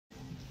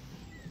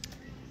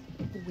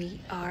We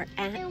are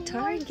at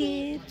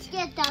Target.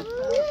 Get that.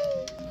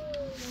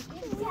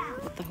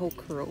 The whole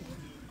crew.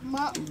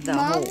 The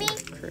Whole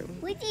crew.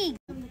 What do you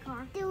in the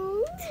car?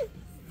 Dude,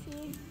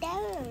 she's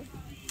there.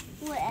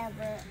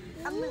 Whatever.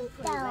 I'm gonna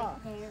put it right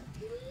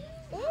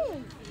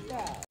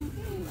there.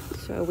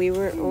 So we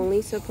were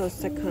only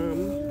supposed to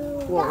come.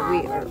 Well,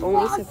 we are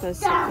only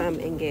supposed to come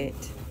and get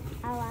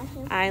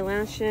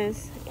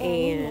eyelashes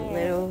and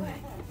little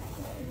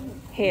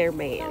hair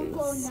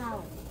bands.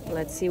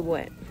 Let's see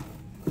what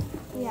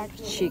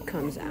she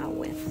comes out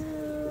with.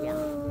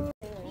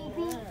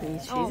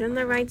 She's in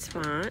the right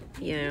spot,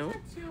 you know.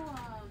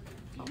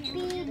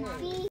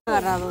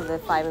 Agarrado de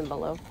 5 and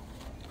below.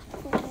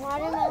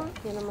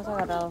 Tenemos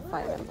agarrado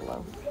 5 and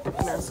below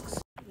masks.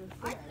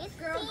 It's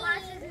girl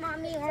glasses,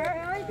 mommy, or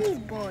are these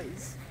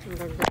boys?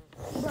 These are nice.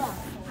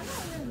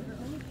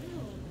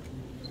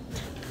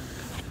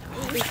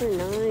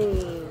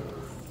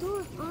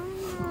 Those are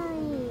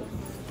nice.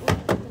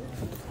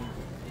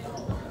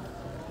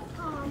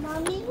 Oh,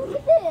 mommy, look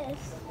at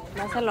this.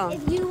 Dáselo.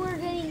 If you were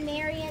getting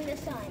Mary in the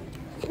sun.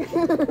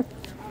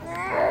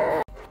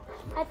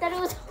 I thought it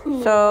was.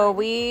 So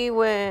we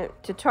went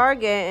to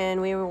Target and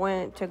we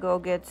went to go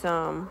get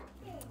some.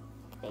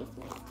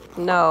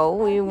 No,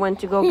 we went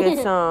to go get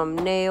some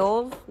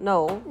nails.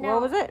 No,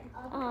 what was it?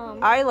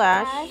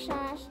 Eyelash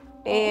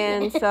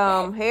and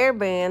some hair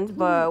bands,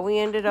 but we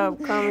ended up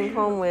coming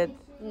home with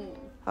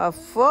a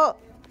foot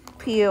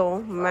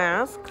peel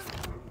mask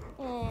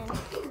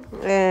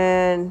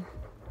and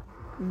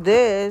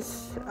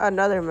this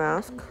another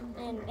mask,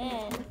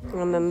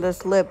 and then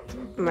this lip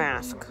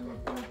mask.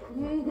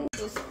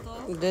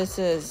 This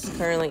is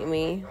currently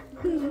me.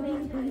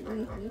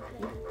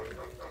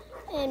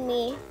 And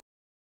me.